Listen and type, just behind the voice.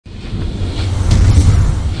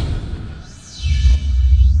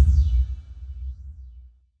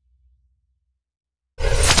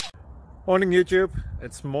Morning YouTube,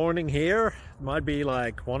 it's morning here. It might be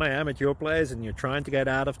like 1 a.m. at your place and you're trying to get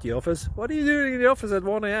out of the office. What are you doing in the office at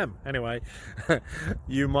 1 a.m.? Anyway,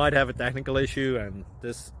 you might have a technical issue and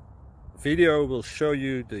this video will show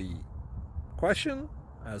you the question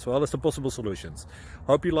as well as the possible solutions.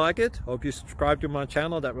 Hope you like it, hope you subscribe to my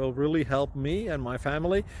channel. That will really help me and my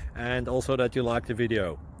family, and also that you like the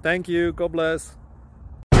video. Thank you, God bless.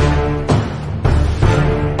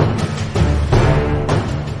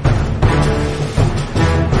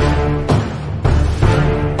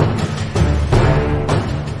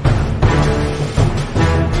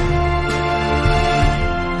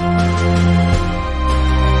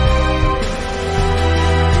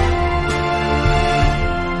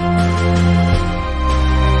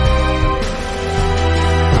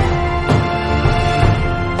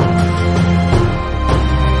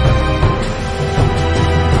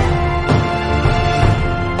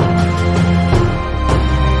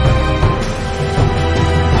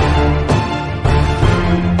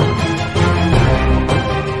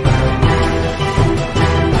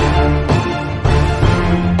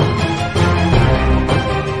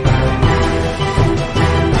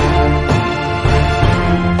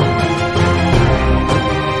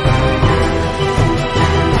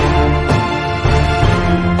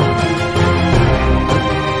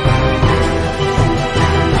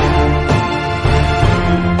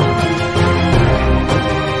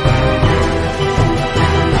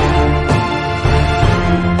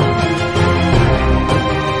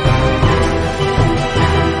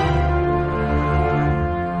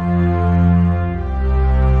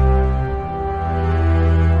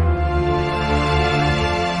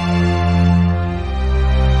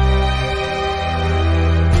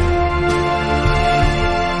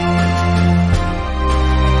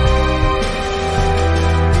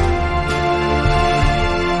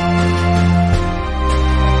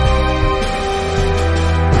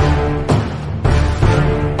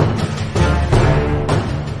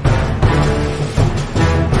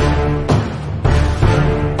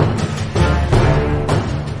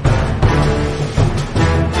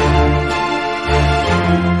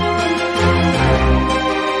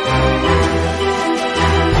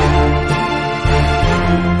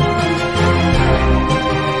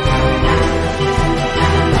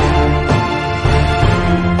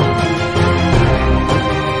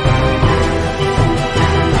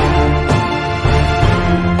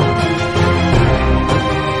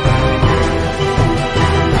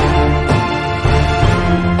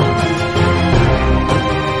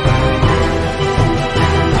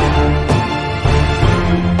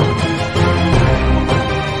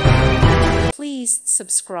 Please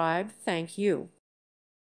subscribe. Thank you.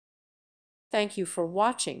 Thank you for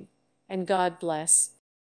watching, and God bless.